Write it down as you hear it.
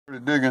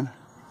Digging.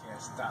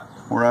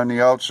 We're on the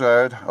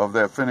outside of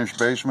that finished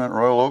basement,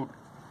 Royal Oak.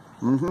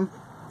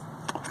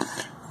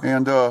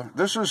 And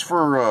this is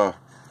for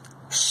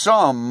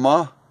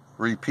some,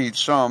 repeat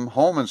some,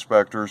 home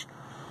inspectors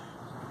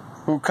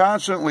who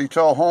constantly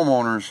tell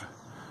homeowners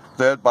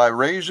that by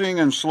raising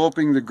and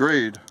sloping the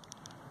grade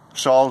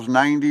solves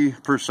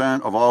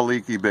 90% of all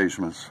leaky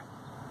basements.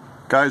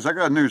 Guys, I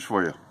got news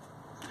for you.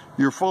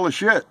 You're full of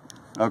shit,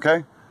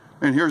 okay?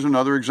 And here's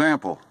another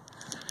example.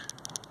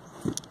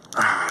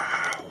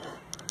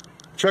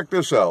 Check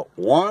this out.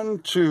 1,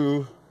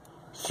 2,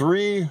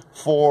 3,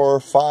 4,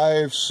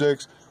 5,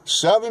 6,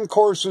 7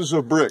 courses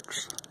of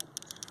bricks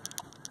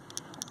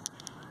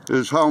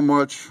is how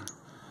much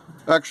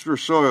extra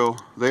soil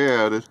they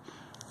added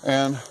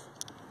and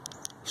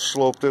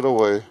sloped it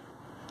away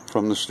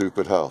from the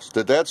stupid house.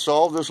 Did that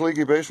solve this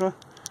leaky basement?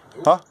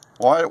 Huh?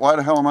 Why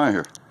the hell am I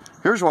here?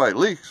 Here's why it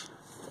leaks.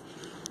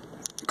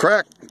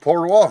 Crack,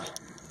 poured wall.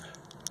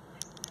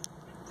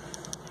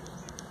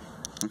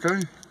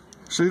 Okay,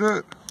 see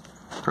that?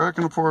 Crack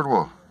in the poured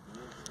wall.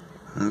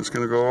 And it's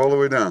going to go all the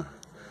way down.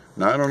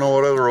 Now, I don't know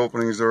what other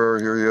openings there are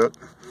here yet.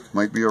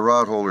 Might be a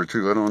rot hole or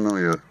two, I don't know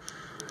yet.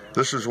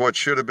 This is what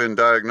should have been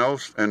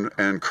diagnosed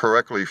and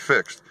correctly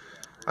fixed.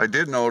 I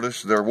did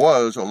notice there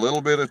was a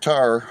little bit of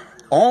tar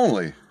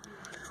only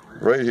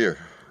right here.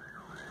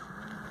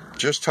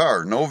 Just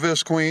tar, no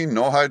Visqueen,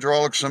 no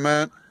hydraulic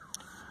cement.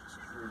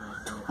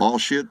 All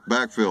shit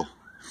backfill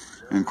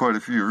and quite a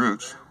few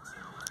roots.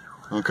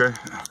 Okay,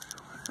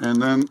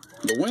 and then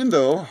the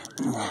window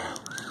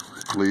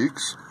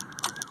leaks.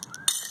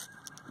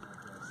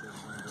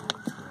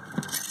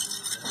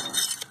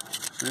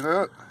 See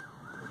that?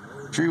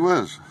 Gee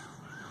whiz.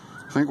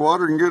 Think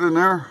water can get in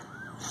there?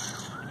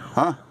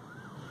 Huh?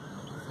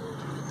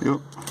 Yep.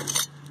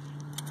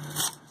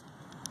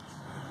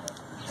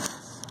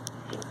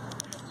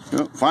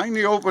 Yep. Find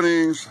the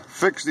openings,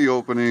 fix the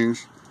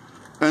openings,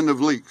 end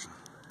of leaks.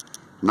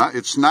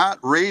 It's not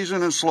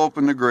raising and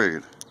sloping the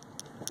grade.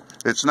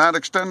 It's not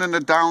extending the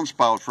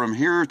downspout from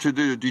here to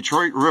the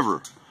Detroit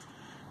River.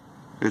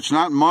 It's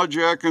not mud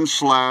jacking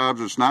slabs.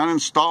 It's not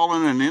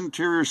installing an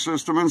interior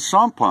system and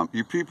sump pump.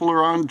 You people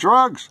are on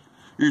drugs.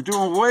 You're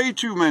doing way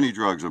too many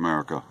drugs,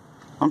 America.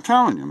 I'm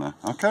telling you, man,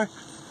 okay?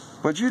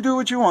 But you do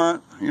what you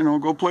want. You know,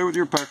 go play with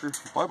your pecker.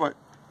 Bye-bye.